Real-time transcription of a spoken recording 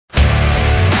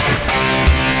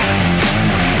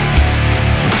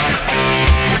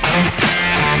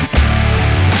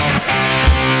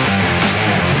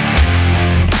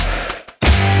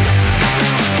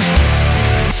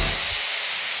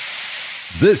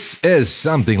This is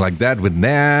Something Like That with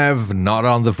Nav, not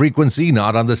on the frequency,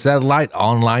 not on the satellite,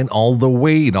 online all the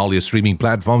way in all your streaming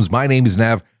platforms. My name is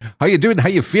Nav. How you doing? How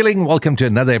you feeling? Welcome to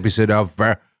another episode of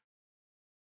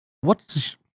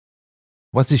what's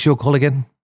the show called again?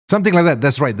 Something Like That.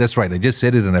 That's right. I just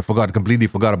said it and I completely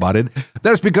forgot about it.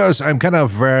 That's because I'm kind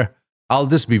of I'll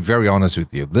just be very honest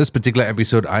with you. This particular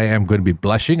episode, I am going to be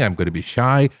blushing. I'm going to be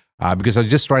shy. Because I'm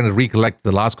just trying to recollect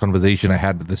the last conversation I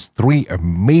had with these three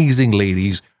amazing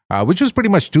ladies, which was pretty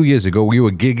much 2 years ago. We were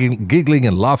giggling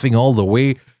and laughing all the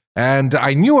way. And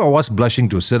I knew I was blushing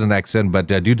to a certain extent, but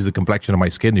due to the complexion of my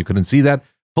skin, you couldn't see that.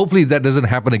 Hopefully that doesn't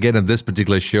happen again in this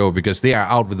particular show because they are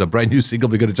out with a brand new single.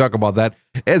 We're going to talk about that.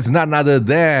 It's none other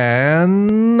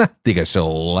than Tiga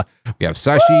Soul. We have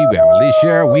Sashi, we have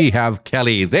Alicia, we have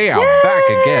Kelly. They are back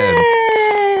again.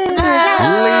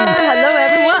 Hello, everyone.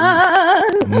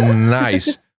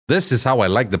 Nice. This is how I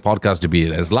like the podcast to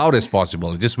be, as loud as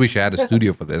possible. I just wish I had a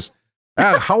studio for this.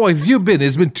 How have you been?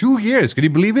 It's been 2 years. Can you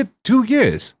believe it? 2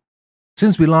 years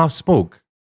since we last spoke.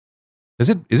 Is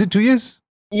it 2 years?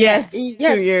 Yes, 2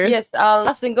 years. Yes, our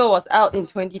last single was out in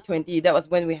 2020. That was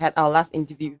when we had our last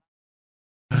interview.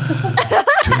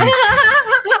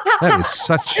 That is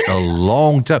such a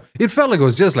long time. It felt like it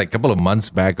was just like a couple of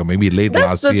months back or maybe late That's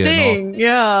last the year. thing,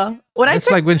 yeah. When It's I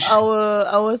checked like when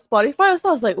our Spotify, I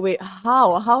was like, wait,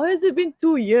 how? How has it been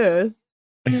 2 years?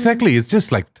 Exactly. It's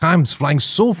just like time's flying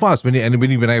so fast. When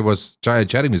I was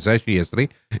chatting with Sashi yesterday,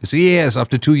 he said, yes,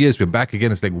 after 2 years, we're back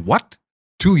again. It's like, what?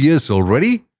 2 years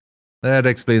already? That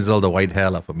explains all the white hair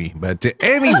for me. But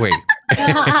anyway. We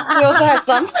also had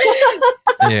some.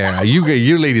 Yeah,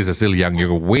 you ladies are still young. You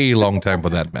got a way long time for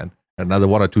that, man. Another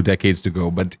 1 or 2 decades to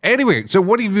go. But anyway, so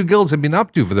what have you girls have been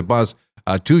up to for the past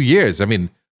 2 years? I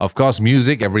mean, of course,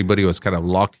 music, everybody was kind of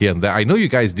locked here and there. I know you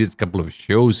guys did a couple of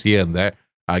shows here and there.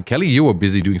 Kelly, you were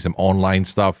busy doing some online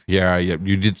stuff here.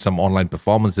 You did some online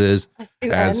performances.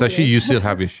 And Sashi, you still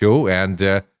have your show.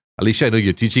 And Alicia, I know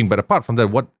you're teaching. But apart from that,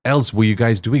 what else were you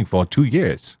guys doing for 2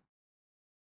 years?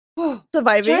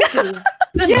 Surviving.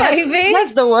 Surviving?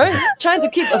 That's the word. Trying to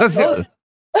keep afloat.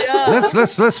 Yeah.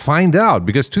 Let's find out,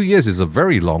 because 2 years is a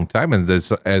very long time, and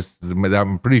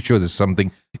I'm pretty sure there's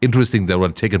something interesting that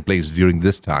would have taken place during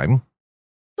this time.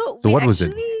 So what was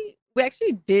it? We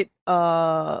actually did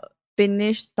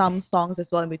finish some songs as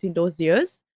well in between those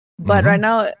years. But right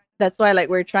now, that's why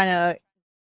we're trying to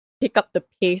pick up the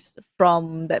pace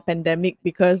from that pandemic,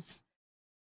 because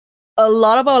a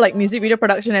lot of our music video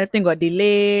production and everything got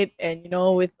delayed, and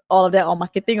with all of that, our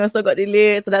marketing also got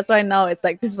delayed. So that's why now it's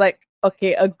this is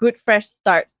okay, a good fresh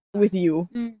start with you.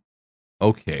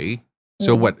 Okay.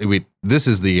 So wait, this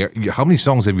is how many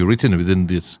songs have you written within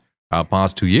this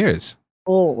past 2 years?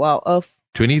 Oh, wow.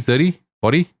 20, 30,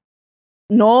 40?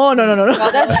 No.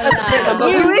 Well, that's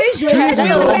We wish we 2 had years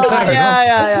is a long time, I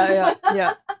know.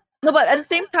 Yeah. No, but at the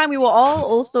same time, we were all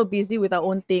also busy with our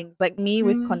own things. Like me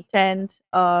with content,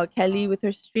 Kelly with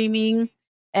her streaming,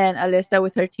 and Alyssa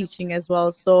with her teaching as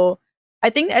well. So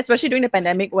I think especially during the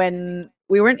pandemic when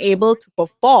we weren't able to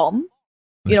perform,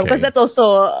 because that's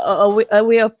also a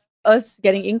way of us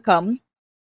getting income,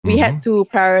 we had to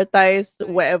prioritize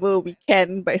wherever we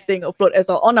can by staying afloat as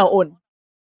well on our own.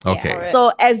 Okay. Yeah.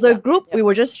 So as a group, we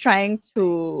were just trying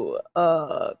to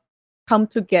come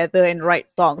together and write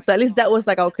songs. So at least that was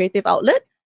our creative outlet.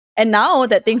 And now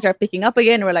that things are picking up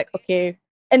again, we're okay.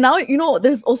 And now,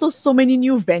 there's also so many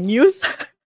new venues.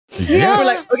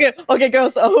 Yes. We're okay,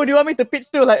 girls, who do you want me to pitch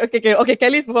to? Okay,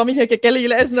 Kelly's performing here. Okay, Kelly,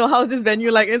 let us know how's this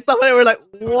venue and stuff like that.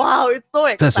 We're wow, it's so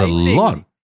exciting. That's a lot.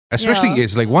 Especially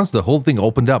it's once the whole thing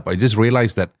opened up, I just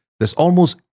realized that there's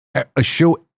almost a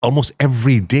show almost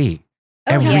every day.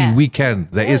 Every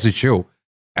weekend there is a show.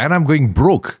 And I'm going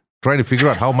broke trying to figure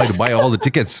out how am I to buy all the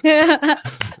tickets.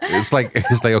 It's like,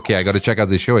 okay, I got to check out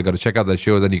this show. I got to check out that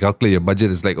show. Then you calculate your budget.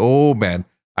 It's like, oh man,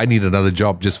 I need another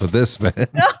job just for this, man.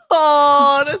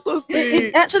 Oh, that's so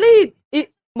sweet.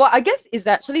 I guess it's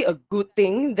actually a good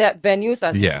thing that venues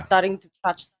are starting to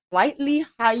charge slightly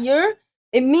higher.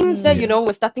 It means that,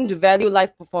 we're starting to value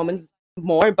live performance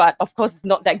more, but of course it's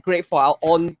not that great for our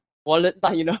own wallets,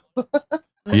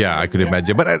 Yeah, I could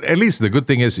imagine. But at least the good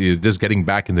thing is you're just getting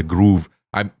back in the groove.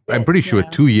 I'm pretty sure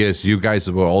 2 years you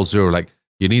guys were also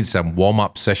you need some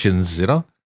warm-up sessions, how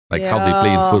they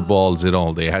play in footballs, they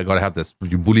got to have this,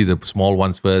 you bully the small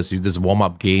ones first, you just warm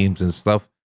up games and stuff.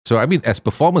 So I mean, as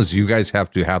performers, you guys have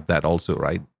to have that also,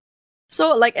 right?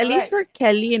 So at least for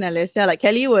Kelly and Alicia,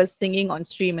 Kelly was singing on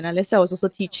stream and Alicia was also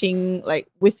teaching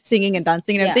with singing and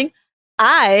dancing and everything.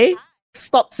 I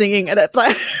stopped singing at that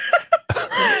time.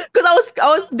 Because I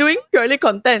was doing purely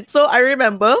content. So I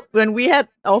remember when we had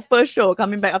our first show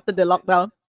coming back after the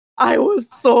lockdown, I was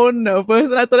so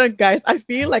nervous, and I told them, guys, I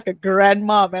feel like a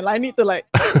grandma, man. I need to like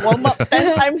warm up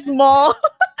 10 times more,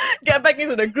 get back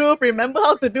into the group, remember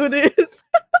how to do this.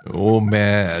 Oh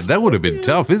man, that would have been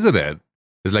tough, isn't it?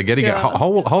 It's like getting how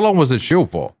long was the show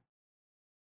for?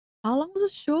 How long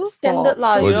was the show? Standard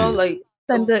lah, you know, like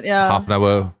standard, yeah. Half an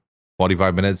hour,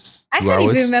 45 minutes, 2 I can't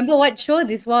hours. even remember what show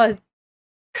this was.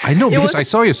 I know because I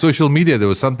saw your social media. There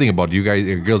was something about you guys,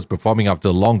 your girls performing after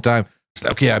a long time. It's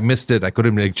like, okay, I missed it. I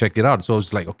couldn't really check it out. So I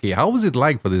was like, okay, how was it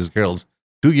like for these girls?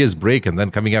 2 years break and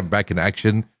then coming up back in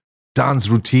action, dance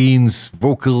routines,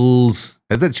 vocals.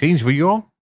 Has that changed for you all?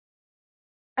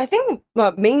 I think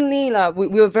mainly we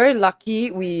were very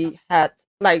lucky. We had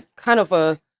like kind of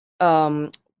a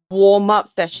warm-up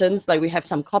sessions. Like we have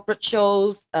some corporate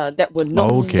shows that were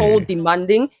not so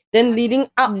demanding. Then leading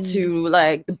up to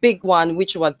like the big one,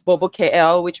 which was Bobo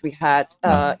KL, which we had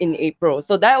in April.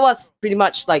 So that was pretty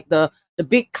much like the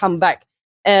big comeback.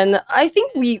 And I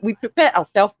think we prepared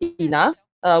ourselves enough.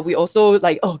 We also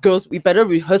like, oh girls, we better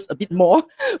rehearse a bit more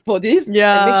for this.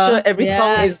 Yeah. And make sure every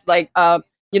song is like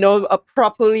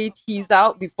properly teased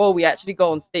out before we actually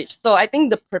go on stage. So I think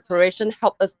the preparation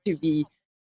helped us to be,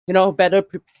 better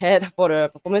prepared for the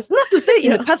performance. Not to say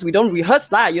in the past we don't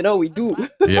rehearse lah, we do.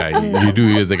 Yeah, you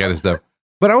do the kind of stuff.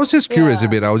 But I was just curious a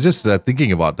bit. I was just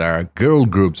thinking about girl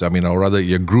groups. I mean, or rather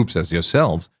your groups as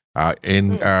yourselves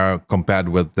compared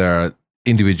with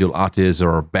individual artists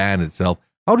or a band itself.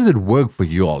 How does it work for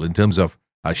you all in terms of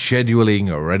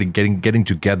scheduling or getting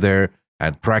together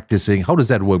and practicing? How does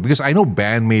that work? Because I know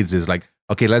bandmates is like,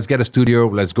 okay, let's get a studio,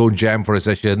 let's go jam for a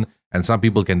session. And some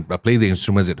people can play the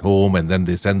instruments at home and then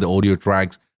they send the audio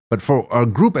tracks. But for a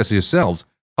group as yourselves,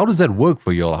 how does that work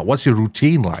for you all? What's your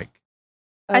routine like?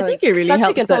 I think it really helps.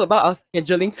 We can talk about our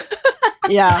scheduling.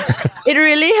 Yeah, it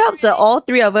really helps that all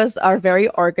three of us are very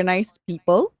organized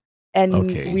people and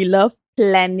we love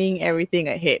planning everything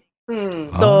ahead.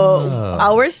 So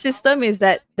our system is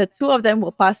that the two of them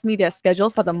will pass me their schedule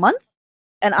for the month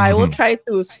and I will try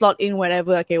to slot in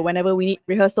whenever we need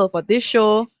rehearsal for this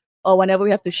show or whenever we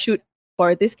have to shoot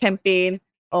for this campaign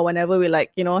or whenever we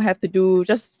have to do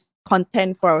just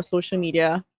content for our social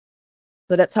media.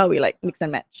 So that's how we mix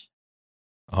and match.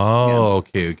 Oh,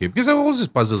 okay. Because I was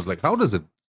just puzzled, like, how does a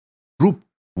group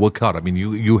work out? I mean,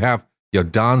 you have your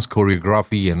dance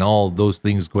choreography and all those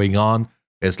things going on.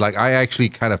 It's like I actually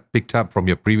kind of picked up from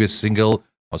your previous single.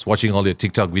 I was watching all your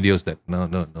TikTok videos that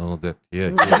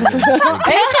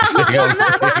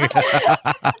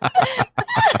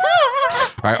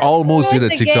I almost did a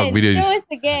TikTok video. Show us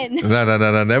again.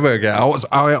 No, never again.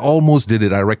 I almost did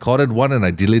it. I recorded one and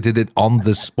I deleted it on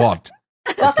the spot.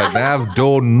 It's like, Nav,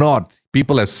 do not.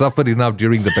 People have suffered enough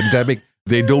during the pandemic.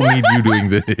 They don't need you doing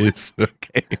this.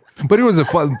 Okay. But it was a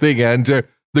fun thing. And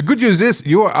the good news is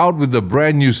you are out with the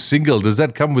brand new single. Does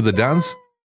that come with the dance?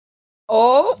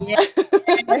 Oh. Yeah.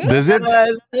 Does it?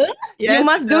 Yes, you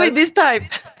must do it this time.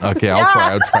 Okay,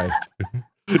 I'll try.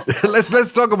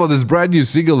 Let's talk about this brand new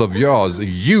single of yours.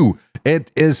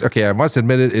 It is, okay, I must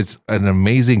admit it's an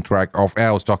amazing track. Off air,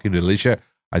 I was talking to Alicia.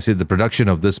 I said the production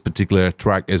of this particular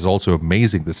track is also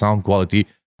amazing. The sound quality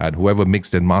and whoever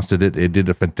mixed and mastered it did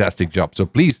a fantastic job. So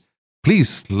please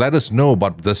let us know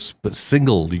about this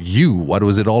single, What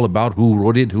was it all about? Who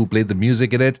wrote it? Who played the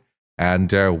music in it?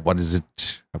 And what is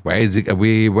it? Where is it?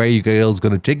 Where are you girls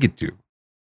going to take it to?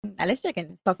 Alicia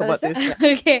can talk about this.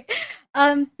 Okay.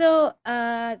 So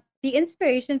the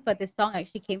inspiration for this song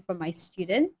actually came from my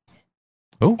students.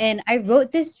 Oh. And I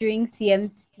wrote this during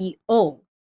CMCO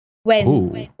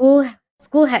when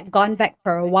school had gone back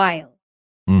for a while.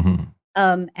 Mm-hmm.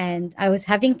 And I was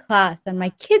having class and my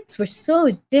kids were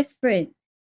so different.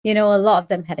 A lot of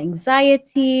them had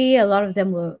anxiety. A lot of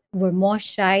them were more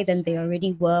shy than they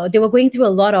already were. They were going through a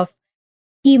lot of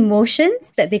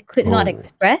emotions that they could not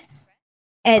express.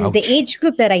 And the age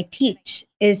group that I teach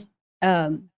is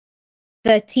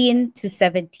 13 to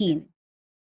 17.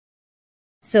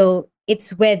 So it's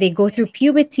where they go through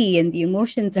puberty and the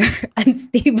emotions are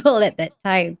unstable at that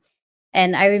time.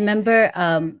 And I remember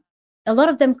a lot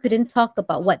of them couldn't talk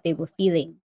about what they were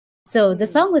feeling. So the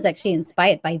song was actually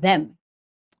inspired by them.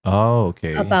 Oh,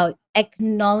 okay. About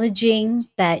acknowledging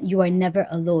that you are never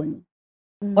alone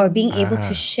or being able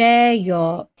to share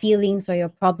your feelings or your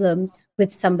problems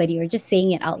with somebody or just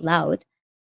saying it out loud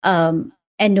and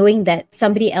knowing that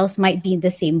somebody else might be in the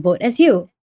same boat as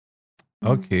you.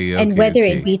 Okay. And whether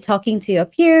it be talking to your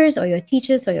peers or your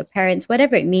teachers or your parents,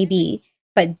 whatever it may be,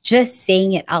 but just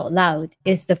saying it out loud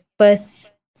is the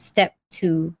first step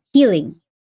to healing.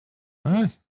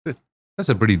 That's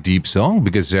a pretty deep song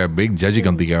because they're big judging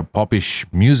on the popish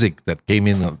music that came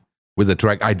in with the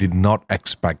track. I did not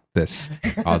expect this.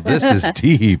 This is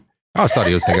deep. I was thought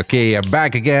he was like, okay, I'm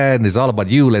back again. It's all about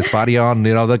you. Let's party on.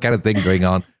 That kind of thing going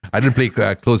on. I didn't pay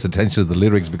close attention to the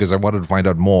lyrics because I wanted to find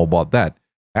out more about that.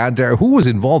 And who was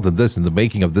involved in this, in the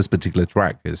making of this particular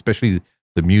track, especially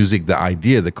the music, the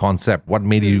idea, the concept? What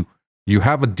made you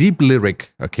have a deep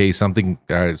lyric, okay, something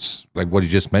like what you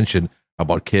just mentioned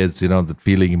about kids, the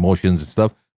feeling, emotions and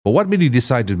stuff. But what made you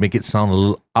decide to make it sound a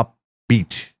little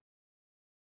upbeat?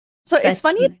 So it's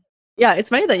funny. Yeah, it's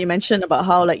funny that you mentioned about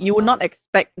how like you would not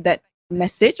expect that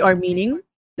message or meaning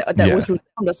that was rooted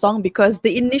from the song, because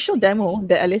the initial demo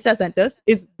that Alicia sent us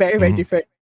is very, very different.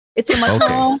 It's a much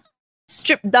more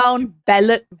stripped down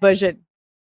ballad version.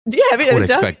 Do you have it,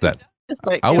 Alicia? I would expect that.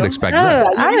 Like, I would expect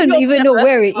that. I don't even know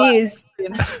where it is.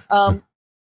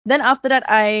 Then after that,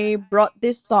 I brought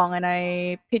this song and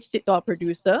I pitched it to our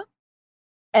producer.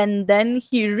 And then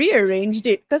he rearranged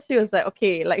it because he was like,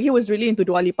 okay, like he was really into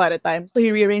Dua Lipa at the time. So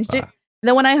he rearranged it. And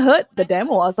then when I heard the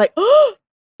demo, I was like,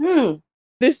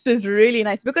 this is really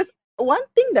nice. Because one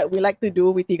thing that we like to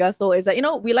do with Tiga Soul is that,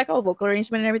 we like our vocal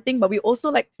arrangement and everything, but we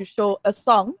also like to show a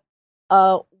song,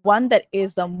 one that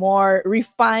is a more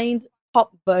refined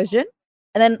pop version.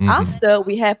 And then after,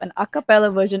 we have an a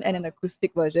cappella version and an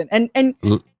acoustic version. And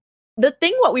the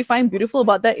thing what we find beautiful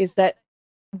about that is that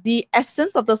the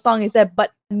essence of the song is there,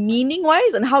 but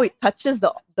meaning-wise and how it touches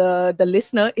the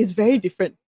listener is very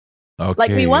different. Okay,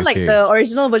 like we want like the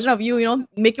original version of you,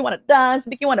 make you want to dance,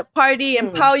 make you want to party,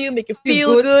 empower you, make you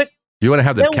feel good. You want to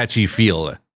have that catchy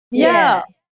feel. Yeah.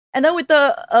 And then with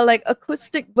the like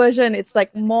acoustic version, it's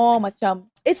like more macam,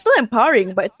 it's still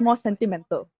empowering, but it's more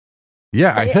sentimental.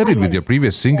 Yeah, I heard it with your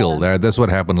previous single. That's what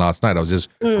happened last night. I was just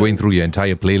going through your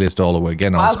entire playlist all over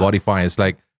again on Spotify. It's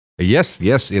like, yes.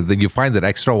 Then you find that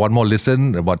extra one more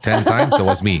listen about 10 times. That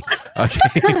was me. Okay.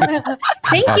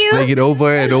 Thank you. Playing it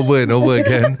over and over and over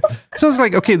again. So it's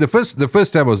like, okay, the first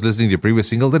time I was listening to your previous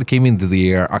single, then it came into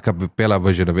the a cappella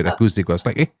version of it, acoustic. I was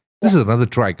like, hey, this is another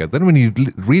track. Then when you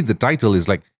read the title, it's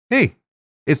like, hey,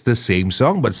 it's the same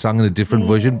song, but sung in a different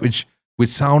version, which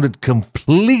sounded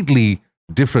completely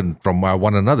different from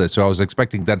one another. So I was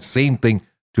expecting that same thing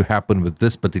to happen with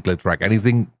this particular track.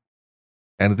 Anything's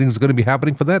going to be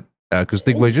happening for that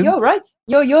acoustic version? You're right.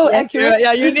 You're accurate.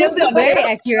 Yeah, you nailed it. Very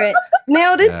accurate.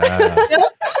 Nailed it.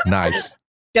 Nice.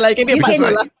 Yeah, like, you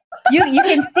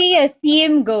can see a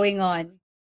theme going on.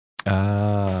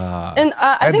 And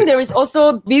I think there is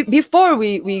also, before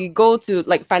we go to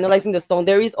like finalizing the song,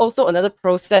 there is also another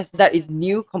process that is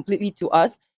new completely to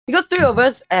us, because three of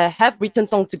us have written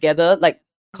song together, like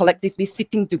collectively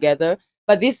sitting together.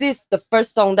 But this is the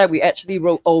first song that we actually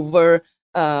wrote over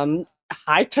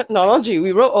high technology.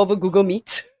 We wrote over Google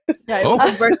Meet. Yeah, it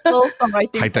was a virtual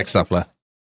songwriting. High tech stuff, lah.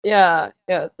 Yeah.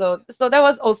 So that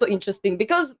was also interesting,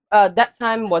 because that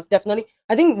time was definitely,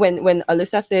 I think when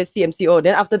Alicia says CMCO,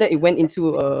 then after that it went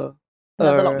into a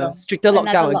stricter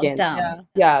lockdown again.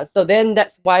 Yeah. So then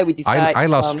that's why we decided. I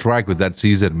lost track with that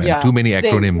season, man. Too many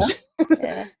acronyms.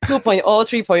 2.0,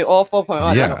 3.0,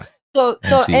 4.0. Yeah. So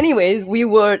anyways, we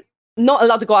were not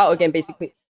allowed to go out again,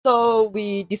 basically. So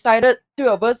we decided three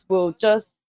of us will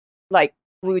just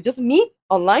meet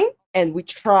online and we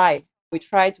try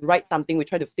to write something. We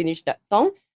try to finish that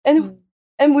song, and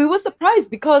we were surprised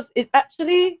because it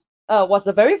actually was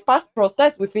a very fast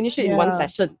process. We finished it in one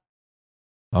session.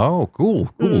 Oh, cool.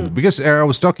 Because I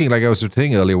was talking, like I was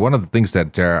saying earlier, one of the things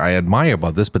that I admire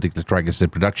about this particular track is the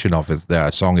production of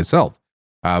the song itself.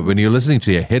 When you're listening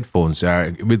to your headphones,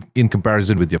 in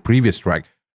comparison with your previous track,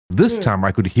 this time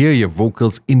I could hear your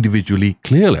vocals individually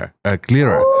clearer,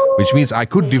 which means I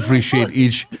could differentiate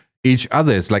each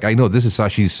other. It's like, I know this is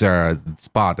Sashi's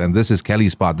part, and this is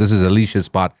Kelly's part, this is Alicia's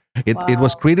part. It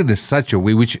was created in such a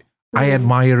way which I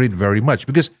admire it very much,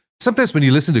 because sometimes when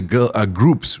you listen to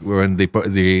groups, when they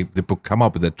come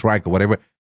up with a track or whatever,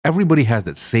 everybody has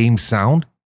that same sound,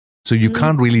 so you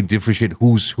can't really differentiate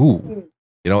who's who.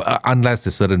 Unless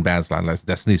there's certain bands, unless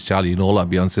Destiny's Child,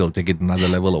 Beyonce will take it another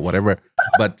level or whatever.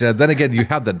 But then again, you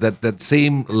have that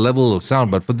same level of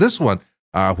sound. But for this one,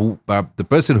 the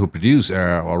person who produced,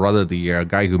 or rather the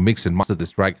guy who mixed and mastered this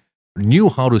track, knew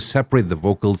how to separate the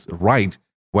vocals right,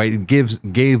 where it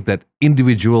gave that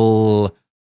individual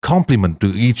compliment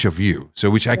to each of you. So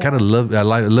which I kind of love. I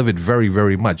love it very,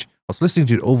 very much. I was listening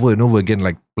to it over and over again,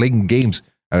 like playing games.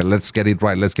 Let's get it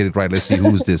right. Let's see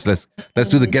who's this. Let's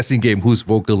do the guessing game. Whose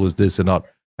vocal was this and not?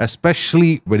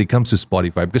 Especially when it comes to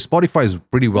Spotify, because Spotify is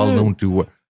pretty well known to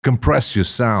compress your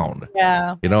sound.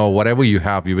 Yeah. Whatever you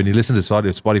have, when you listen to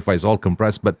Spotify, is all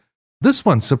compressed. But this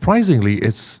one, surprisingly,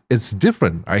 it's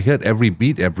different. I heard every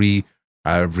beat, every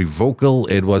vocal.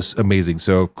 It was amazing.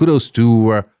 So kudos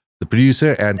to the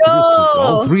producer, and kudos to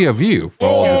all three of you for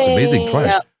all this amazing track.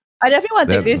 Yeah. I definitely want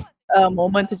to take this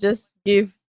moment to just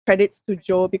give credits to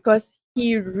Joe because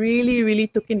he really, really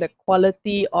took in the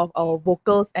quality of our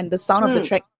vocals and the sound of the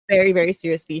track very, very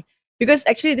seriously. Because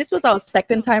actually, this was our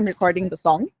second time recording the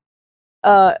song.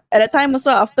 At that time,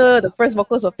 also after the first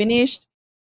vocals were finished,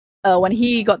 when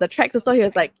he got the tracks, also he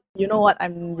was like, "You know what?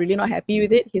 I'm really not happy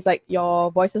with it." He's like,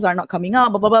 "Your voices are not coming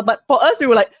out." Blah blah blah. But for us,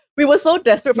 we were so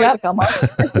desperate for it to come out,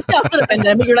 especially after the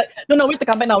pandemic. We were like, "No, we need to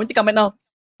come back now. We need to come back now."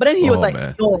 But then he was like,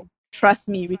 man. "No, trust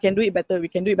me, we can do it better. We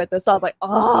can do it better." So I was like,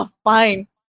 "Oh, fine."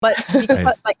 But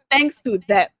like thanks to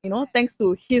that, thanks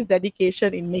to his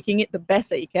dedication in making it the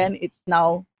best that he can, it's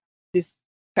now this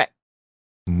track.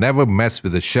 Never mess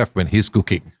with the chef when he's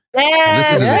cooking.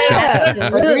 Yes, Listen to the chef.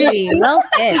 Absolutely. Well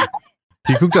said.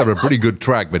 He cooked up a pretty good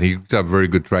track, but he cooked up a very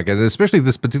good track. And especially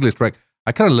this particular track,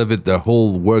 I kind of love it. The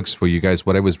whole works for you guys,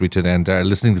 whatever's written. And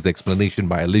listening to the explanation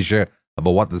by Alicia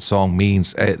about what the song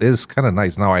means, it is kind of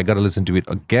nice. Now I got to listen to it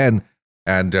again.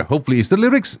 And hopefully, is the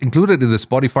lyrics included in the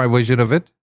Spotify version of it?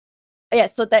 Yeah,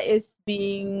 so that is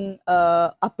being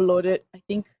uploaded, I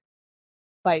think,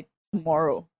 by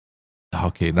tomorrow.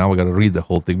 Okay, now I got to read the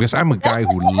whole thing because I'm a guy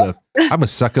who I'm a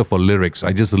sucker for lyrics.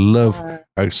 I just love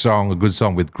a good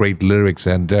song with great lyrics.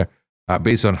 And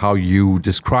based on how you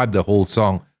describe the whole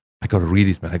song, I got to read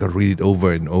it, man. I got to read it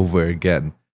over and over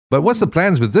again. But what's the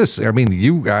plans with this? I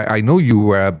mean, I know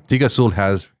you, Tiga Soul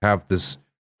have this,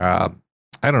 I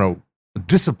don't know,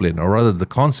 discipline, or rather the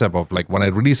concept of like, when I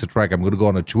release a track, I'm going to go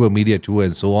on a tour, media tour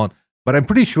and so on. But I'm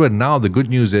pretty sure now the good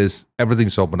news is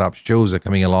everything's opened up. Shows are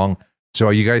coming along. So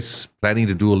are you guys planning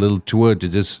to do a little tour to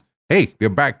just, hey, we're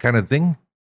back kind of thing?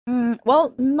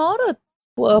 Well, not a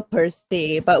tour per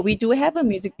se, but we do have a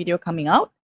music video coming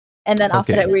out. And then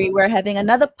after that, we're having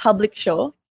another public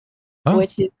show,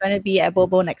 which is going to be at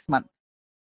Bobo next month.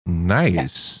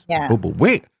 Nice. Yeah. Bobo.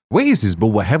 Where is this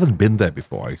Bobo? I haven't been there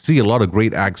before. I see a lot of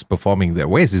great acts performing there.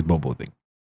 Where is this Bobo thing?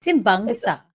 It's in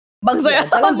Bangsa. Bangsa. Yeah,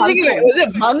 I was thinking, was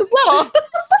it Bangsa?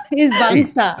 It's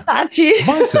Bangsa.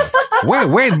 Bangsa.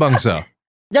 Where in Bangsa?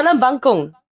 Jalan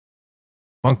Bangkong.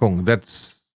 Bangkok.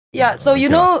 That's So you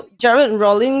know Jared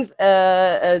Rawlings,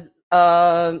 Kava.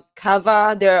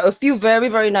 There are a few very,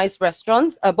 very nice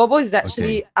restaurants. Bobo is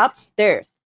actually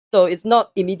upstairs, so it's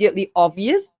not immediately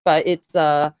obvious, but it's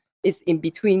in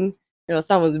between.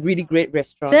 Some of the really great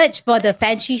restaurants. Search for the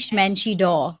fancy schmancy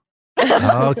door.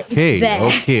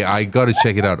 Okay, I got to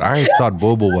check it out. I thought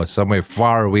Bobo was somewhere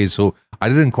far away, so I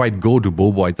didn't quite go to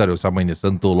Bobo. I thought it was somewhere in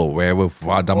Sentul or wherever,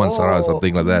 Damansara or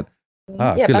something like that.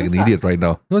 I feel like an idiot right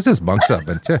now. It was just Bangsa,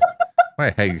 man.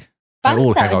 My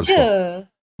old hangout spot.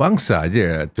 Bangsa,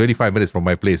 yeah, 25 minutes from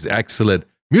my place. Excellent.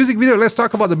 Music video. Let's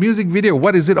talk about the music video.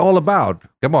 What is it all about?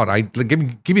 Come on, give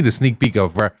me the sneak peek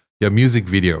of your music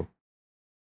video.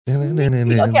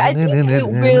 Okay, I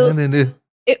think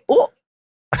it will.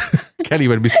 Kelly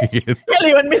went missing again.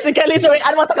 Kelly, sorry, I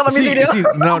don't want to talk about music video. See,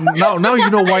 now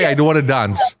you know why I don't want to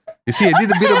dance. You see, I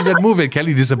did a bit of that move and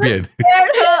Kelly disappeared.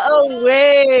 Scared her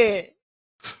away.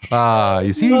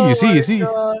 You see.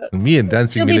 God. Me and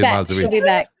dancing She'll be million back. miles away. She'll be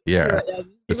back. Yeah.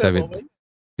 Let's have it.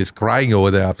 She's crying over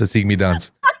there after seeing me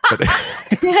dance.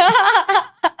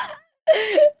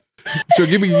 So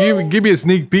give me a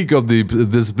sneak peek of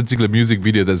this particular music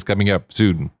video that's coming up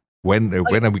soon. When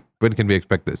can we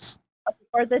expect this?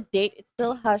 For the date, it's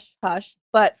still hush hush,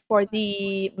 but for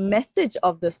the message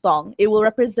of the song, it will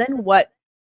represent what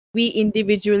we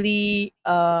individually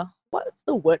what's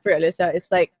the word for Alyssa?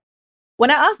 It's like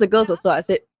when I asked the girls also, I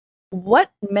said, what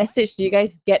message do you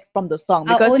guys get from the song?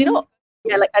 Because like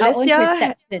Alyssa, our own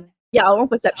perception. Our own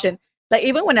perception. Like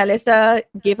even when Alyssa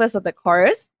gave us the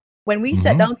chorus, when we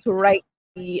sat down to write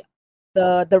the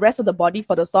rest of the body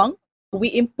for the song, we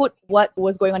input what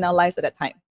was going on in our lives at that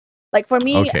time. Like for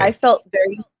me, I felt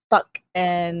very stuck,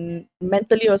 and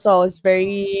mentally also I was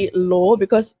very low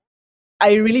because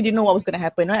I really didn't know what was going to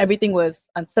happen. Right? Everything was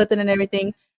uncertain and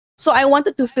everything. So I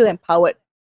wanted to feel empowered.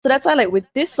 So that's why, like with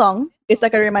this song, it's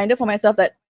like a reminder for myself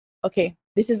that, okay,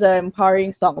 this is an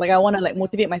empowering song. Like I want to like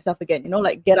motivate myself again.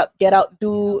 Like get up, get out,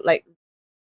 do like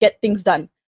get things done.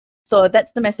 So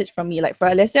that's the message from me. Like for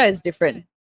Alessia, it's different.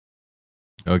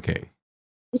 Okay.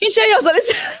 You can share yours,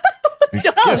 Alessia. Yes,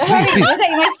 please. Was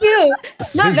that my cue?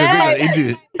 Not bad. If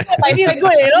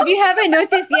you haven't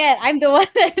noticed yet, I'm the one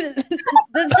that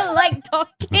doesn't like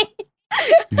talking.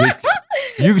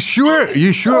 You sure about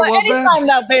that? Anytime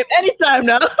now, babe. Anytime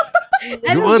now.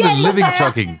 You are the living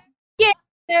talking. Yeah.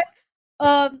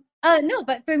 No,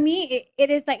 but for me, it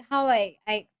is like how I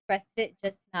expressed it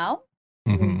just now.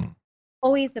 Mm-hmm.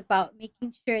 Always about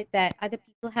making sure that other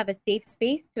people have a safe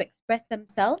space to express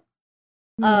themselves.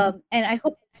 And I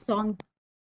hope the song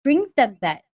brings them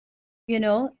that,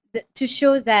 to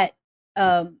show that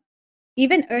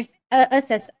even us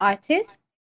as artists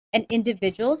and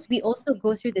individuals, we also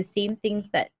go through the same things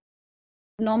that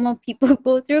normal people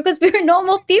go through because we're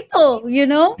normal people, you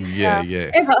know? Yeah.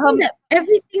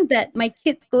 Everything that my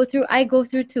kids go through, I go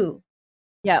through too.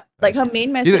 Yeah, like her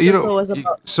main message also was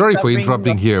about. Sorry for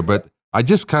interrupting here, but I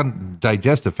just can't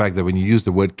digest the fact that when you use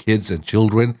the word kids and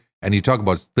children and you talk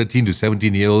about 13 to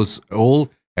 17 years old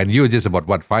and you're just about,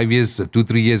 what, 5 years,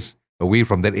 2-3 years away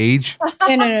from that age?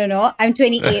 No. I'm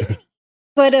 28.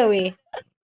 Further away.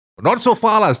 Not so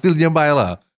far, lah. Still nearby,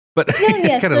 lah. But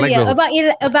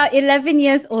About 11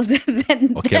 years older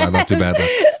than okay, that. Not too bad.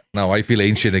 Now I feel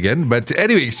ancient again. But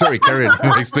anyway, sorry, Karen,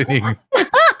 explaining.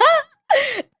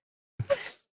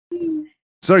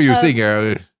 Sorry, you're saying.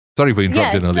 Sorry for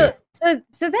interrupting earlier.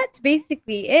 So that's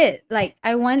basically it. Like,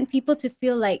 I want people to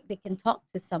feel like they can talk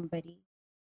to somebody.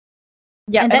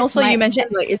 Yeah, and also you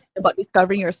mentioned like it's about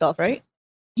discovering yourself, right?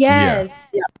 Yes.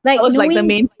 Yeah. Like that was like the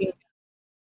main thing.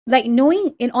 Like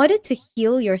knowing, in order to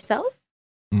heal yourself,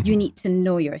 you need to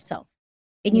know yourself,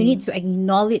 and you need to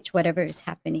acknowledge whatever is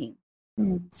happening.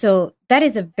 So that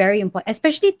is a very important,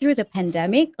 especially through the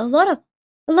pandemic. A lot of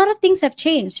things have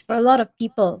changed for a lot of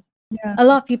people. Yeah. A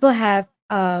lot of people have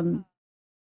gone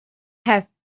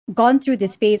through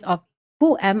this phase of,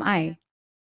 who am I?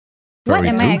 What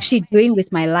am I actually doing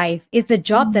with my life? Is the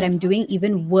job that I'm doing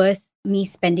even worth me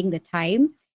spending the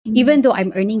time? Even though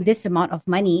I'm earning this amount of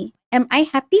money, am I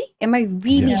happy? Am I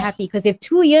really happy? Because if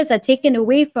 2 years are taken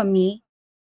away from me,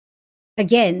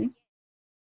 again,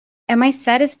 am I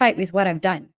satisfied with what I've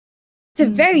done? It's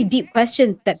a very deep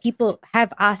question that people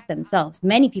have asked themselves.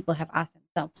 Many people have asked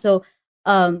themselves. So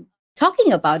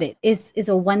talking about it is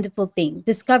a wonderful thing.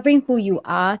 Discovering who you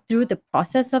are through the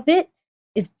process of it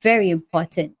is very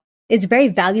important. It's very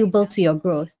valuable to your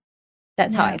growth.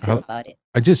 That's how I feel about it.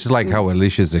 I just like how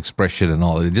Alicia's expression and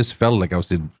all. It just felt like I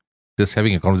was just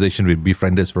having a conversation with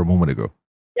befrienders for a moment ago.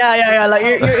 Yeah. Like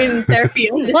you're in therapy.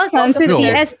 Welcome to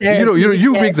TS therapy.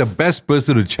 You make the best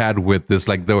person to chat with. This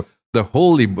like the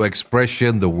whole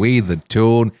expression, the way, the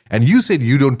tone. And you said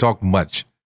you don't talk much.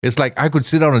 It's like I could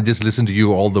sit down and just listen to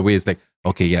you all the way. It's like,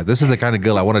 okay, yeah, this is the kind of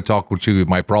girl I want to talk with you with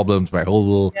my problems, my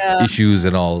whole issues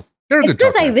and all. It's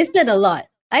because I listen a lot.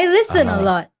 I listen a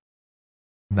lot.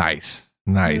 Nice.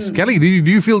 Kelly, do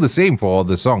you feel the same for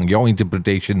the song? Your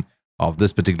interpretation of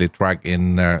this particular track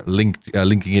in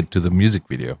linking it to the music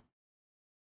video?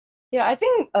 Yeah, I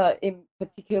think in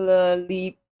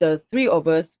particularly the three of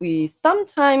us, we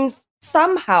sometimes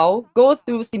somehow go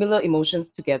through similar emotions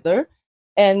together.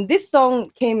 And this song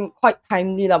came quite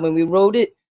timely. Like when we wrote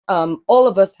it, all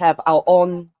of us have our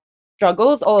own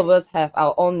struggles. All of us have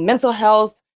our own mental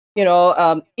health,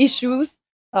 issues,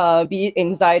 be it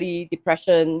anxiety,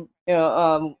 depression,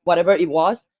 whatever it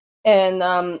was. And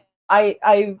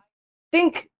I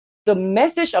think the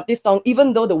message of this song,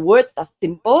 even though the words are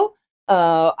simple,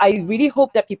 I really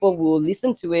hope that people will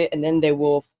listen to it and then they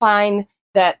will find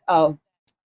that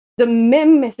the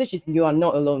main message is you are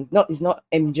not alone. It's not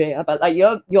MJ, but like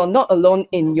you're not alone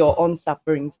in your own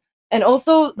sufferings. And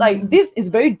also like this is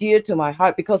very dear to my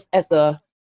heart because as a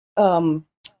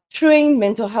trained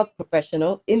mental health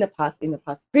professional in the past,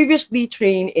 previously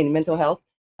trained in mental health,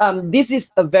 this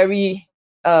is a very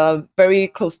very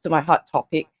close to my heart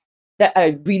topic that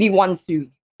I really want to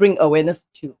bring awareness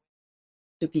to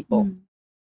people.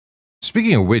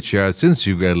 Speaking of which, since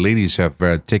you ladies have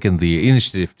taken the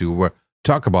initiative to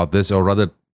talk about this, or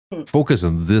rather focus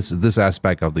on this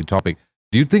aspect of the topic,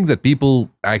 do you think that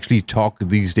people actually talk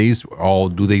these days, or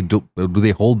do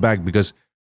they hold back because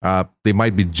they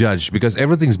might be judged? Because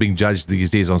everything's being judged these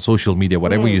days on social media,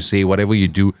 whatever you say, whatever you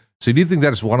do. So do you think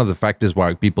that's one of the factors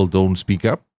why people don't speak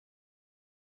up?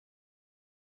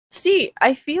 See,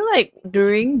 I feel like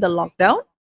during the lockdown,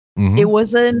 it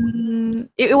was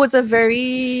a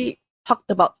very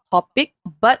talked about topic,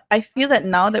 but I feel that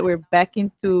now that we're back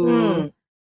into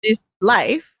this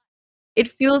life, it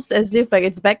feels as if like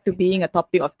it's back to being a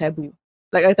topic of taboo,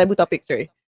 like a taboo topic. Sorry.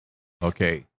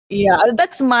 Okay. Yeah,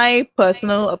 that's my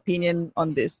personal opinion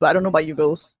on this, but I don't know about you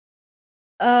girls.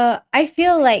 I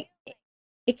feel like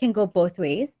it can go both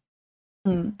ways.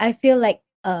 I feel like,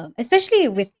 especially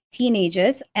with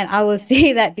teenagers, and I will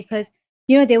say that because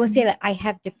they will say that I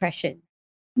have depression,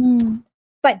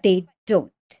 but they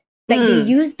don't. Like they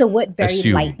use the word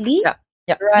very lightly.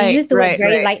 Yeah. Right, they use the word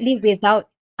very lightly without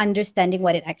understanding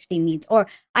what it actually means. Or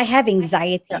I have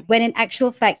anxiety, when in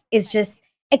actual fact it's just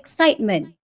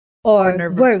excitement or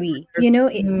worry.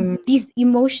 These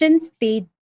emotions, they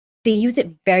use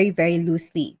it very, very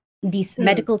loosely. These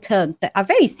medical terms that are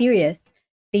very serious,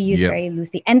 they use very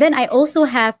loosely. And then I also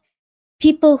have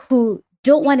people who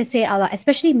don't want to say it out loud,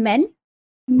 especially men.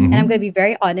 And I'm going to be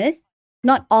very honest.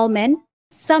 not all men,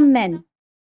 some men.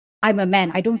 I'm a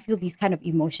man. I don't feel these kind of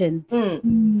emotions.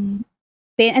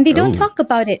 They don't talk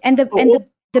about it. And the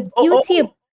beauty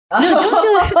of I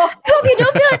hope you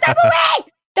don't feel the type of way.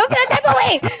 Don't feel the type of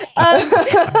way.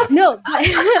 No, but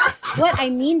what I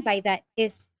mean by that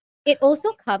is it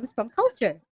also comes from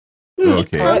culture.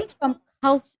 It comes from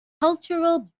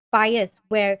cultural bias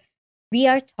where we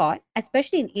are taught,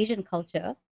 especially in Asian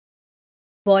culture,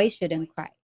 boys shouldn't cry.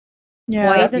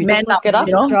 Boys are man up, supposed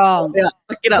to be strong. Yeah,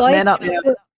 pick it up, man up.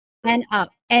 Man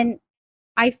up. And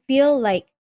I feel like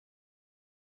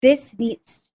this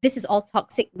is all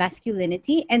toxic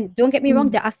masculinity. And don't get me wrong,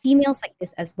 there are females like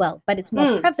this as well, but it's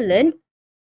more prevalent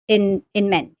in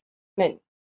men.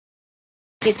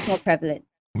 It's more prevalent.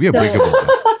 We are breakable.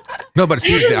 No, but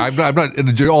seriously, I'm not.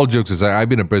 All jokes aside, I've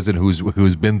been a person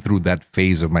who's been through that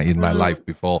phase of my life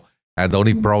before, and the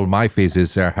only problem I face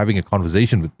is having a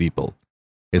conversation with people.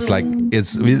 It's like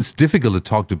it's difficult to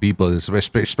talk to people,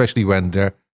 especially when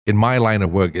they're in my line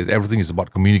of work. Everything is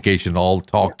about communication, all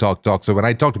talk. So when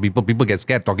I talk to people, people get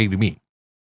scared talking to me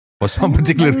for some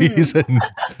particular reason.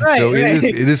 So it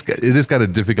is kind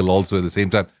of difficult. Also, at the same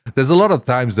time, there's a lot of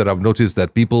times that I've noticed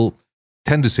that people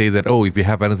tend to say that, oh, if you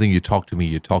have anything, you talk to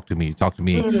me,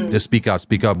 just speak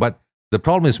out. But the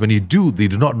problem is when you do, they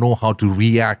do not know how to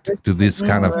react to this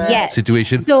kind of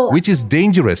situation, which is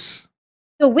dangerous.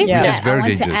 So with that, I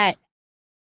want to add,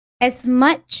 as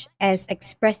much as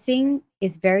expressing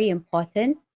is very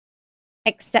important,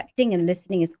 accepting and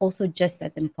listening is also just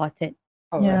as important.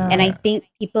 And I think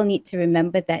people need to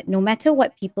remember that no matter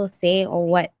what people say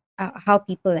or how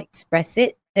people express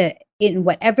it, in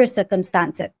whatever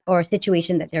circumstance or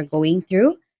situation that they're going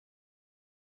through,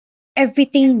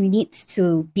 everything needs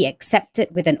to be accepted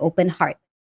with an open heart.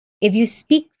 If you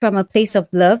speak from a place of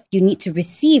love, you need to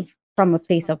receive from a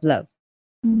place of love.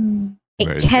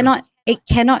 It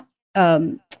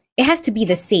has to be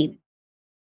the same.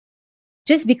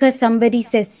 Just because somebody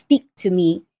says, speak to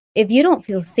me, if you don't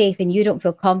feel safe and you don't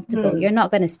feel comfortable, you're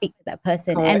not going to speak to that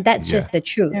person. And that's just the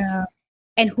truth.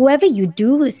 And whoever you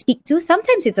do speak to,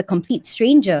 sometimes it's a complete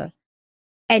stranger.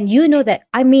 And you know that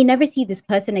I may never see this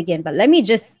person again, but let me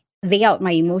just lay out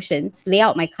my emotions, lay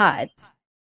out my cards.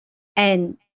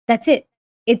 And that's it.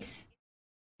 It's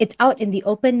out in the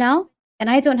open now. And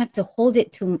I don't have to hold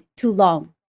it too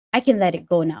long. I can let it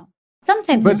go now.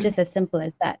 Sometimes it's just as simple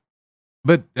as that.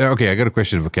 But, okay, I got a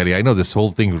question for Kelly. I know this whole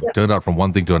thing turned out from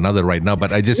one thing to another right now,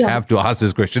 but I just have to ask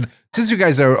this question. Since you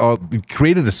guys are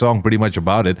created a song pretty much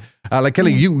about it, like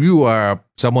Kelly, you are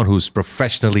someone who's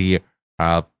professionally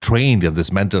trained in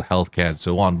this mental health care and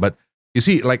so on. But you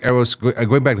see, like I was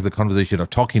going back to the conversation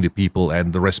of talking to people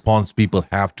and the response people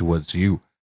have towards you.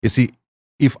 You see,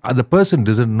 if the person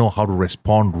doesn't know how to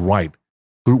respond right,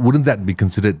 wouldn't that be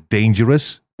considered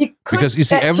dangerous? It could because you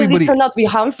see, everybody turn out to be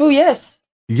harmful.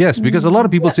 Yes, because a lot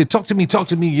of people say, talk to me,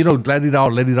 let it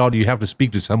out. You have to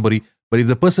speak to somebody. But if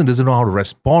the person doesn't know how to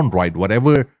respond right,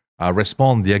 whatever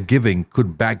response they're giving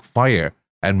could backfire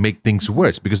and make things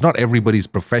worse, because not everybody is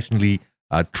professionally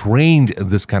trained in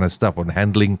this kind of stuff on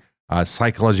handling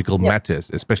psychological matters,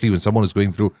 especially when someone is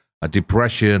going through a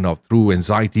depression or through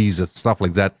anxieties and stuff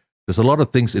like that. There's a lot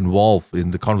of things involved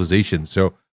in the conversation.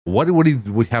 So what do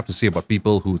we have to say about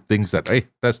people who thinks that, hey,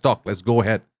 let's talk, let's go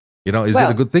ahead? You know, is it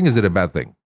a good thing? Is it a bad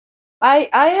thing? I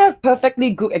have perfectly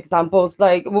good examples.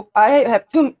 Like I have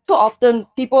too often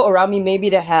people around me, maybe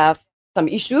they have some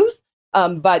issues,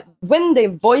 but when they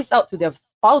voice out to their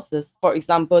spouses, for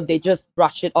example, they just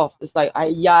brush it off. It's like,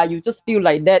 you just feel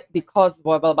like that because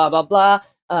blah blah blah blah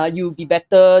blah. You'll be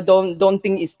better. Don't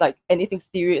think it's like anything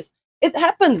serious. It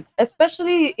happens,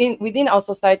 especially within our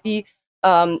society,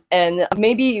 and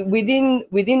maybe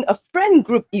within a friend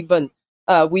group even.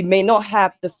 We may not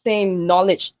have the same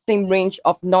range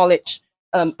of knowledge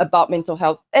about mental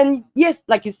health. And yes,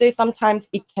 like you say, sometimes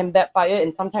it can backfire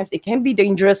and sometimes it can be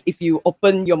dangerous if you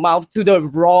open your mouth to the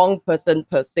wrong person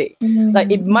per se. Like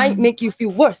it might make you feel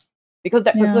worse because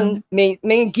that person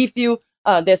may give you,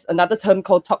 there's another term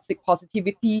called toxic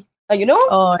positivity.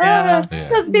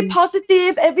 Just be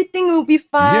positive, everything will be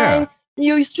fine.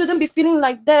 You shouldn't be feeling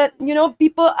like that.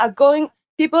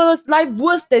 People's life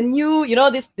worse than you.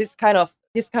 This kind of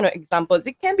examples.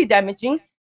 It can be damaging.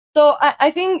 So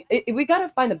I think we gotta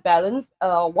find a balance.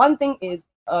 One thing is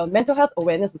mental health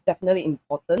awareness is definitely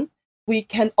important. We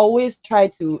can always try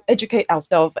to educate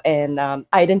ourselves and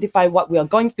identify what we are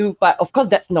going through, but of course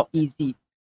that's not easy.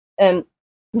 And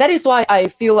that is why I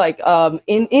feel like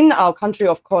in our country,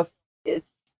 of course, it's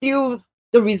still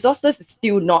the resources is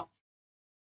still not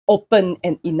open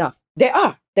and enough. There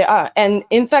are, and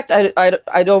in fact,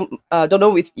 I don't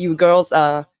know if you girls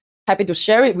are happy to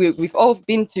share it. We've all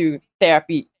been to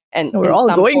therapy. And We're in all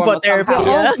some going form for or therapy.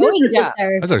 somehow. We're all going to Yeah.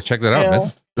 therapy. I gotta check that out, Yeah.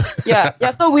 man.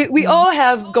 Yeah. So we all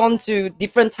have gone to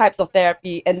different types of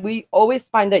therapy, and we always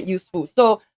find that useful.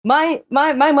 So my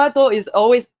motto is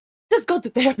always just go to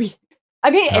therapy. I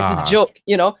mean, as Ah. a joke,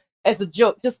 as a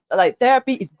joke, just like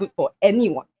therapy is good for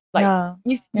anyone. Like Yeah.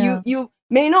 if Yeah. you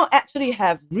may not actually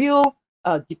have real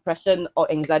depression or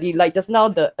anxiety. Like just now,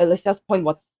 the Alicia's point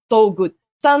was so good.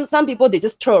 Some people, they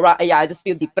just throw around, yeah, I just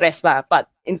feel depressed lah. But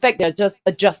in fact, they're just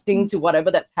adjusting to whatever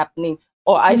that's happening.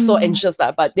 Or I so anxious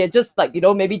lah. But they're just like,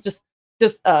 maybe just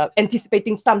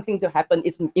anticipating something to happen.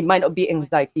 It might not be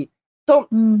anxiety. So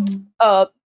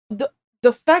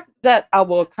the fact that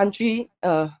our country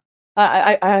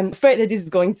I'm afraid that this is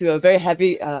going to a very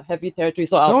heavy territory.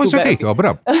 So I'll No, it's pull back okay. a bit. Open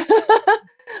up.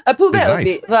 I pull back It's a nice.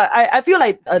 bit, but I feel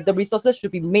like the resources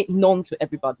should be made known to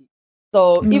everybody.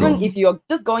 So even if you're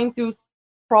just going through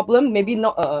problem, maybe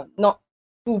not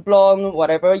full blown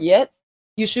whatever yet,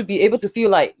 you should be able to feel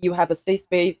like you have a safe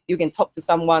space. You can talk to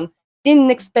someone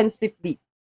inexpensively,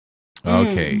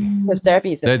 Okay. because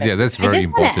therapy is expensive. That's I very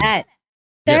just want important. to add,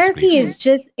 Yes, therapy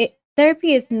please.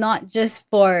 therapy is not just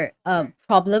for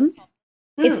problems.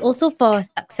 It's also for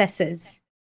successes.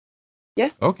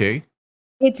 Yes. Okay.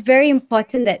 It's very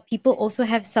important that people also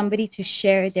have somebody to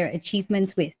share their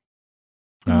achievements with.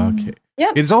 Okay.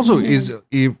 Yeah. It's also is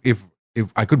if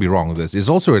I could be wrong with this, it's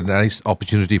also a nice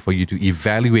opportunity for you to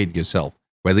evaluate yourself.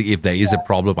 Whether if there is a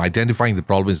problem, identifying the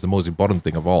problem is the most important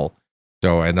thing of all.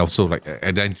 So and also like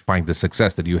identifying the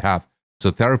success that you have. So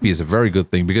therapy is a very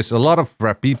good thing because a lot of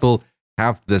people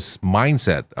have this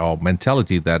mindset or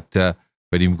mentality that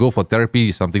when you go for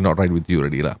therapy, something not right with you,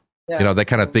 already lah. Yeah. That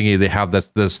kind of thing. They have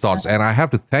those thoughts, and I have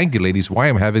to thank you, ladies. Why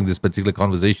I'm having this particular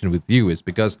conversation with you is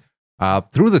because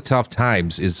through the tough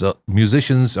times,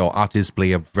 musicians or artists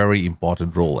play a very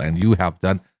important role, and you have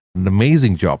done an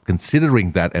amazing job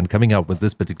considering that and coming out with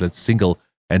this particular single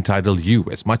entitled "You."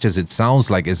 As much as it sounds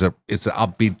like it's an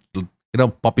upbeat,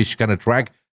 popish kind of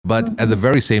track, but at the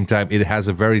very same time, it has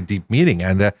a very deep meaning,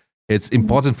 and it's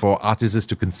important for artists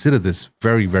to consider this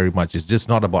very, very much. It's just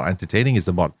not about entertaining; it's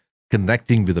about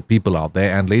connecting with the people out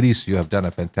there. And ladies, you have done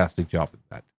a fantastic job in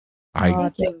that.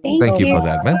 Thank you for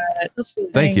that, man.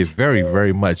 Thank you very,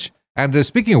 very much. And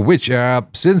speaking of which,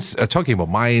 since talking about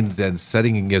minds and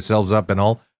setting yourselves up and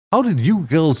all, how did you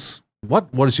girls,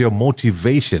 what was your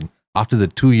motivation after the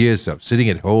 2 years of sitting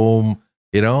at home,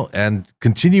 and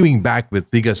continuing back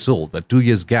with Tiga Soul, the 2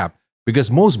 years gap?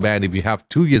 Because most band, if you have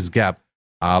 2 years gap,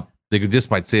 they could just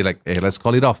might say like, hey, let's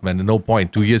call it off, man. No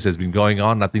point. 2 years has been going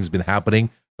on. Nothing's been happening.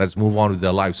 Let's move on with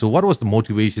their life. So what was the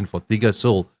motivation for Tiga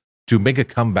Soul to make a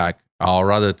comeback, or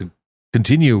rather to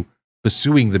continue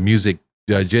pursuing the music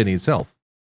journey itself?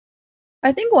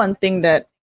 I think one thing that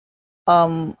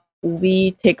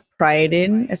we take pride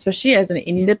in, especially as an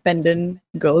independent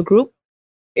girl group,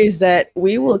 is that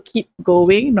we will keep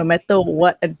going no matter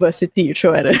what adversity you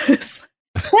throw at us.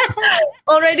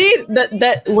 Already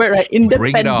that word, right?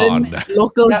 Independent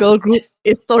local girl group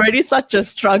is already such a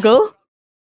struggle.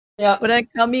 Yeah. But then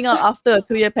coming out after a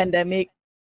 2-year pandemic,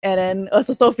 and then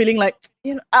also feeling like,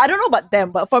 I don't know about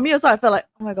them, but for me also, I felt like,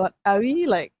 oh my God, are we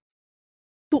like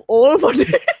too old for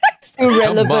this?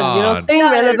 Irrelevant, staying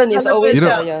relevant is always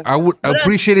I would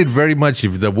appreciate it very much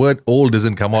if the word old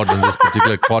doesn't come out in this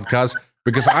particular podcast,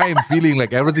 because I am feeling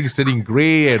like everything's turning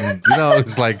gray and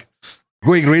it's like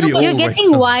going really old. You're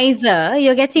getting wiser.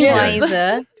 You're getting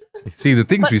wiser. See, the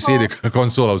things we say to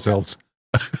console ourselves.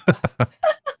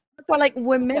 For like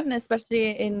women,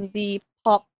 especially in the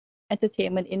pop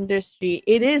entertainment industry,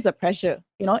 it is a pressure.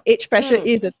 Age pressure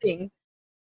is a thing.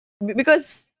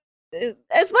 Because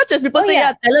as much as people say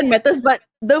talent matters, but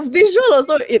the visual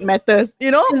also it matters.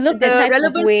 To look the type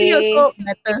relevancy of way. also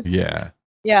matters.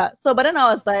 Yeah. So, but then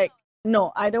I was like,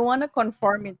 no, I don't want to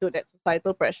conform into that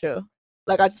societal pressure.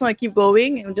 Like I just want to keep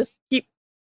going and just keep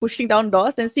pushing down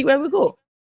doors and see where we go.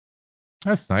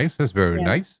 That's nice. That's very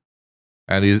nice.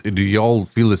 And do you all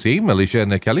feel the same, Alicia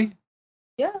and Kelly?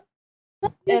 Yeah.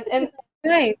 And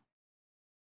right.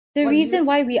 The reason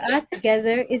why we are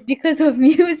together is because of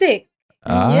music.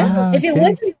 If it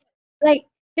wasn't like,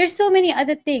 there's so many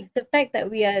other things. The fact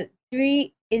that we are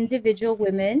 3 individual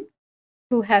women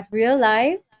who have real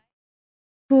lives,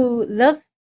 who love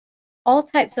all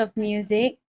types of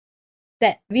music,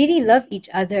 that really love each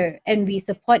other, and we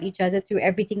support each other through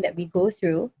everything that we go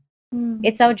through.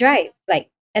 It's our drive. Like,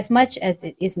 as much as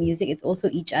it is music, it's also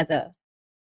each other.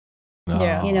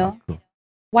 Cool.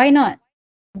 Why not?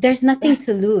 There's nothing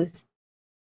to lose.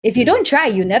 If you don't try,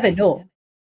 you never know.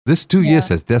 This 2 years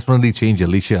has definitely changed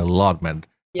Alicia a lot, man.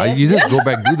 You just go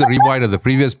back, do the rewind of the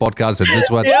previous podcast and this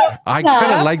one. I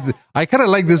kind of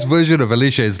like this version of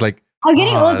Alicia. It's like I'm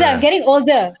getting older. I'm getting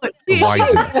older.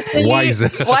 Wiser.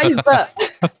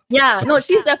 Yeah, no,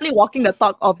 she's definitely walking the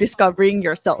talk of discovering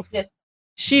yourself. Yes.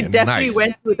 She definitely nice.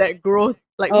 went through that growth.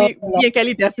 Like me and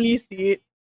Kelly definitely see it.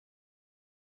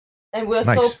 And we're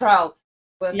Nice. so proud.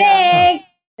 Yay!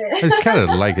 I kind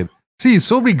of like it. See,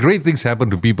 so many great things happen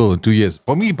to people in 2 years.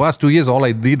 For me, past 2 years, all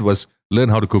I did was learn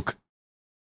how to cook.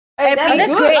 Hey, Oh,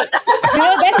 that's good. great. You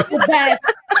know, that's the best.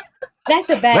 That's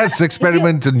the best. Let's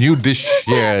experiment a new dish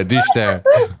here, dish there.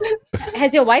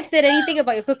 Has your wife said anything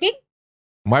about your cooking?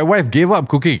 My wife gave up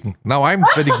cooking. Now I'm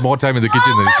spending more time in the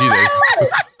kitchen than she does.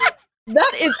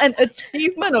 That is an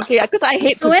achievement, okay? Because I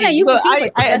hate So when cooking. are you so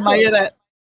cooking for I admire that.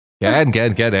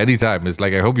 Can anytime. It's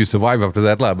like I hope you survive after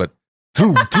that, lah. But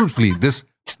truthfully, this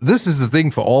is the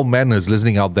thing for all men who's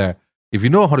listening out there. If you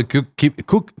know how to cook, keep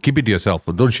it to yourself.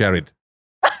 Don't share it.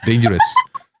 Dangerous.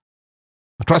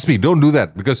 Trust me, don't do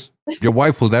that because your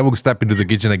wife will never step into the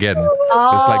kitchen again.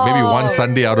 It's like maybe one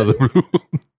Sunday out of the blue.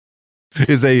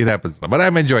 Is that it happens. But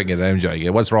I'm enjoying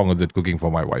it. What's wrong with it cooking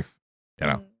for my wife? You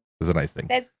know, it's a nice thing.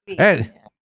 That's sweet. And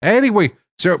anyway,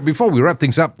 so before we wrap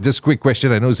things up, just a quick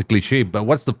question. I know it's a cliche, but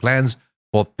what's the plans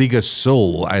for Tiga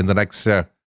Soul in the next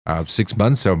 6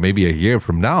 months or maybe a year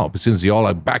from now? Since you all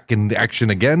are back in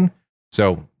action again,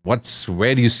 so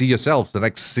where do you see yourselves the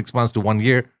next 6 months to 1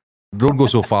 year? Don't go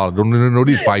so far. Don't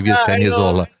need 5 years, 10 years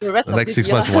old. The next 6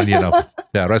 months to 1 year now.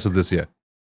 Yeah, rest of this year.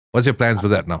 What's your plans for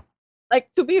that now? Like,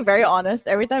 to be very honest,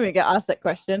 every time we get asked that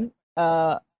question,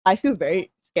 I feel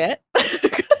very scared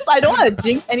because I don't want to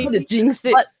jinx anything. The jinx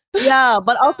it. But yeah,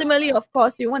 but ultimately, of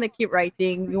course, we want to keep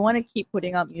writing. We want to keep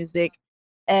putting out music.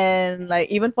 And like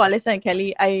even for Alyssa and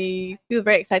Kelly, I feel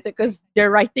very excited because they're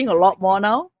writing a lot more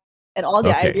now and all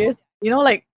their Okay. ideas. You know,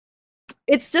 like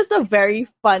it's just a very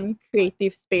fun,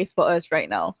 creative space for us right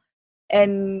now.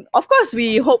 And of course,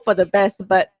 we hope for the best,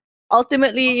 but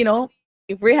ultimately, you know,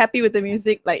 if we're happy with the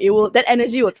music, like that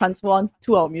energy will transform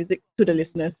to our music to the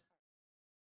listeners.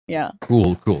 Yeah.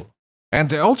 Cool.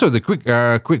 And also the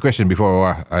quick question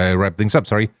before I wrap things up.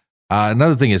 Sorry.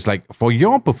 Another thing is like for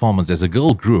your performance as a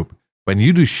girl group, when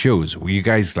you do shows, where you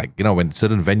guys like, you know, when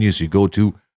certain venues you go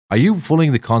to, are you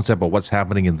following the concept of what's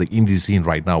happening in the indie scene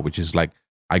right now, which is like,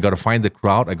 I got to find the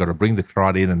crowd, I got to bring the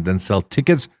crowd in and then sell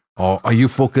tickets? Or are you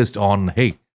focused on,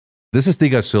 hey, this is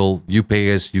Tiga Soul, you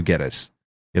pay us, you get us,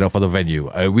 you know, for the venue?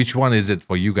 Which one is it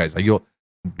for you guys? Are you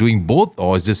doing both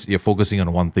or is this you're focusing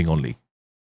on one thing only?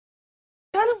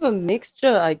 Kind of a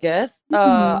mixture, I guess.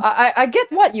 I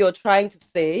get what you're trying to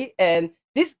say, and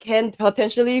this can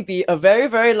potentially be a very,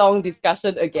 very long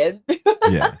discussion again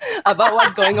Yeah. about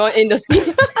what's going on in the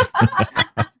scene.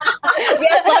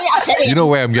 You know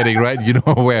where I'm getting, right? You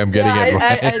know where I'm getting at,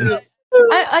 right? I do.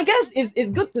 I guess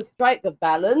it's good to strike the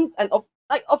balance, and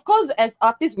of course, as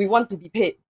artists, we want to be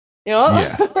paid. You know,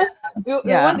 Yeah.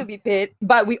 we want to be paid,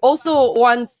 but we also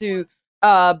want to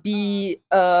be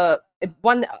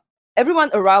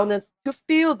everyone around us to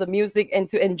feel the music and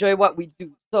to enjoy what we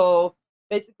do. So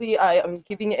basically, I am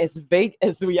keeping it as vague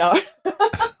as we are.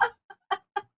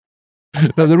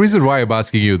 Now, the reason why I'm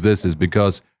asking you this is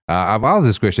because I've asked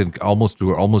this question to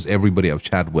almost everybody I've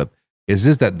chatted with. Is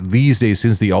this that these days,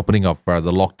 since the opening of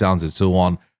the lockdowns and so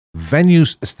on,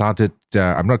 venues started,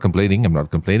 I'm not complaining,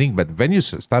 but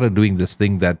venues started doing this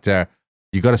thing that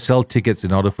you got to sell tickets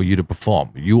in order for you to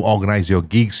perform. You organize your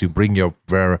gigs, you bring your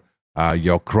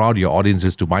crowd, your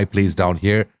audiences to my place down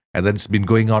here. And that's been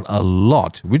going on a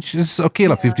lot, which is okay,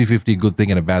 like 50-50, good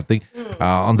thing and a bad thing.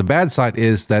 On the bad side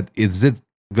is it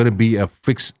going to be a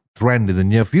fixed trend in the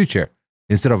near future?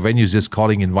 Instead of venues just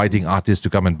inviting artists to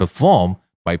come and perform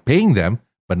by paying them,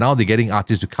 but now they're getting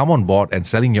artists to come on board and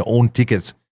selling your own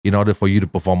tickets in order for you to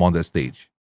perform on the stage.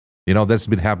 You know, that's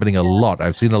been happening a lot.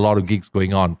 I've seen a lot of gigs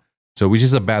going on. So, which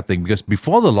is a bad thing because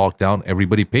before the lockdown,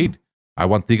 everybody paid. I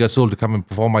want Tiga Soul to come and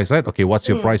perform my side. Okay, what's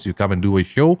your price? You come and do a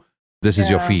show. This is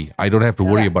your fee. I don't have to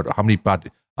worry about how many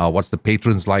what's the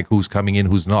patrons like, who's coming in,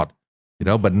 who's not. You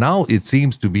know, but now it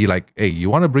seems to be like, hey, you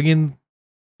want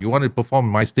to perform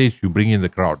on my stage, you bring in the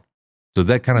crowd. So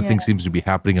that kind of thing seems to be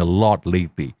happening a lot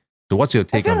lately. So what's your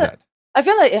take on that? I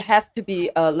feel like it has to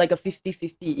be like a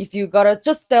 50-50. If you gotta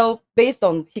just sell based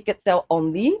on ticket sale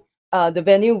only, the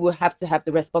venue will have to have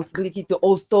the responsibility to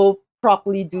also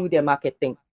properly do their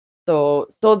marketing. So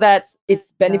that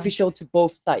it's beneficial to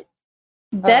both sides.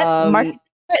 That market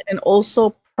and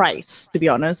also price, to be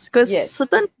honest, because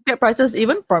certain ticket prices,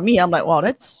 even for me, I'm like, wow,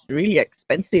 that's really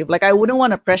expensive. Like, I wouldn't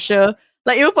want to pressure,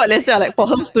 like, even for, let's say, like, for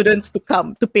her students to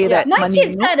come to pay that My money.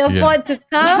 kids can't afford to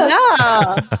come.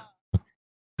 Yeah.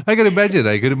 I can imagine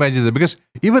that because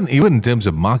even in terms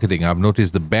of marketing, I've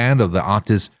noticed the band of the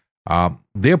artists,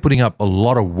 they're putting up a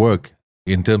lot of work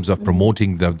in terms of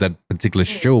promoting that particular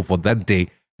show for that day.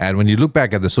 And when you look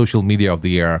back at the social media of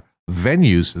the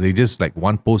venues, they just like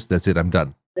one post, that's it, I'm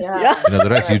done. Yeah. The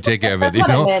rest you take care of it.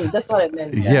 That's what I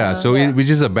meant. Yeah. So which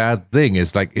is a bad thing.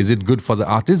 It's like, is it good for the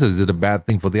artist or is it a bad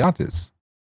thing for the artist?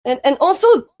 And also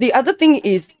the other thing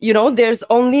is, there's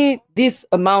only this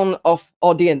amount of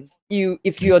audience.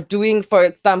 If you're doing, for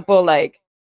example, like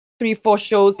 3-4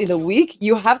 shows in a week,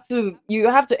 you have to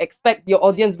expect your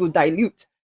audience will dilute.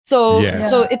 So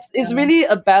it's really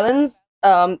a balance.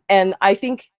 And I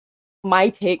think my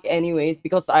take anyways,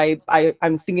 because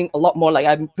I'm singing a lot more, like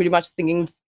I'm pretty much singing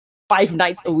 5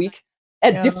 nights a week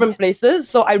at different places.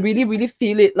 So I really, really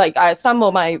feel it. Like some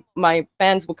of my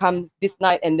fans will come this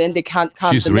night and then they can't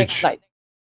come She's the rich. next night.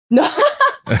 No,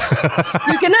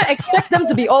 you cannot expect them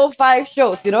to be all 5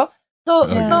 shows,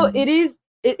 So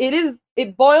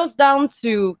it boils down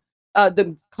to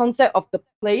the concept of the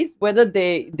place, whether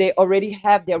they already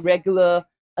have their regular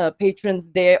patrons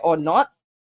there or not,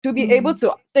 to be able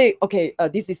to say, okay,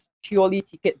 this is purely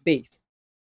ticket based,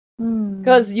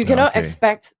 because you cannot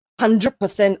expect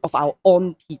 100% of our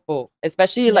own people,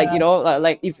 especially like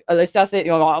if Alicia said,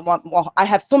 I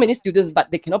have so many students,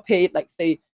 but they cannot pay like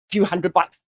say few $100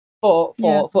 for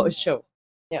a show.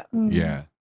 Yeah.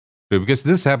 So because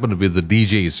this happened with the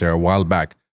DJs a while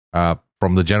back,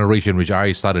 from the generation which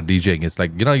I started DJing. It's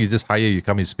like, you just hire, you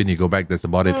come, you spin, you go back, that's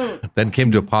about it. Then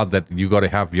came to a part that you got to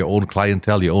have your own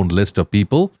clientele, your own list of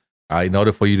people in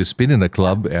order for you to spin in a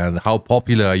club. And how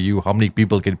popular are you? How many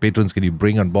patrons can you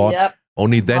bring on board? Yep.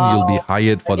 Only then you'll be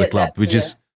hired for the club, which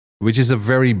is a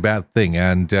very bad thing.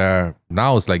 And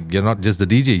now it's like, you're not just the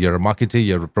DJ, you're a marketer,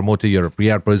 you're a promoter, you're a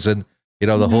PR person,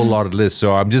 the whole lot of list.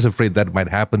 So I'm just afraid that might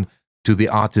happen to the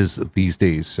artists these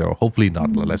days. So hopefully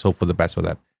not. Let's hope for the best for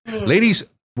that. Ladies,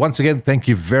 once again, thank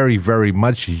you very, very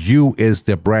much. You is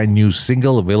the brand new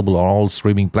single available on all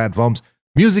streaming platforms.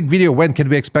 Music video, when can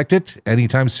we expect it?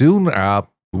 Anytime soon?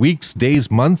 Weeks,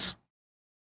 days, months?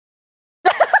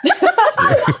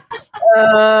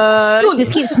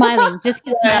 Just keep smiling. Just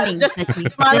keep smiling. just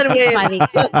Sachi. smile Just keep away. smiling.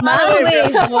 Smile away,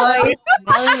 boys.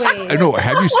 Smile away. I know.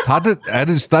 Have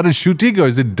you started shooting, or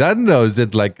is it done? Or is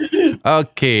it like,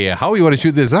 okay, how you want to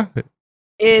shoot this, huh?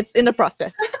 It's in the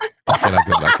process.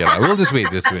 Okay, we'll just wait.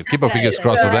 Keep our fingers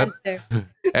crossed for that.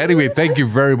 Anyway, thank you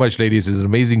very much, ladies. It's an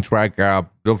amazing track.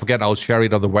 Don't forget, I'll share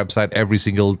it on the website. Every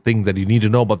single thing that you need to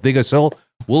know about Tiga Soul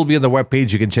will be on the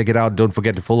webpage. You can check it out. Don't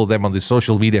forget to follow them on the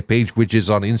social media page, which is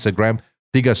on Instagram,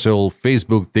 Tiga Soul,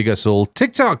 Facebook, Tiga Soul,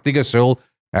 TikTok, Tiga Soul,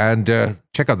 and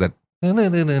check out that. Now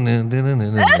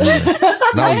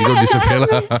you don't disappear.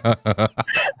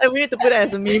 And we need to put it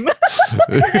as a meme.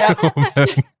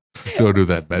 Don't do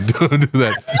that, man. Don't do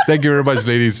that. Thank you very much,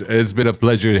 ladies. It's been a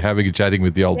pleasure chatting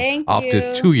with you all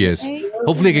after 2 years.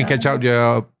 Hopefully, I can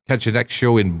catch your next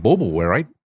show in Bobo, right?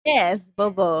 Yes,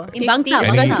 Bobo. In Bangsar.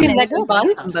 Next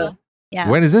month. Yeah.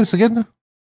 When is this again?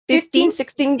 15th,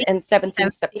 16th, and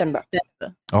 17th September.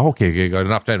 Oh, okay. Got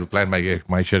enough time to plan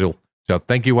my schedule. So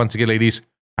thank you once again, ladies.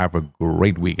 Have a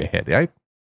great week ahead, right?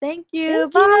 Thank you.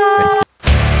 Bye.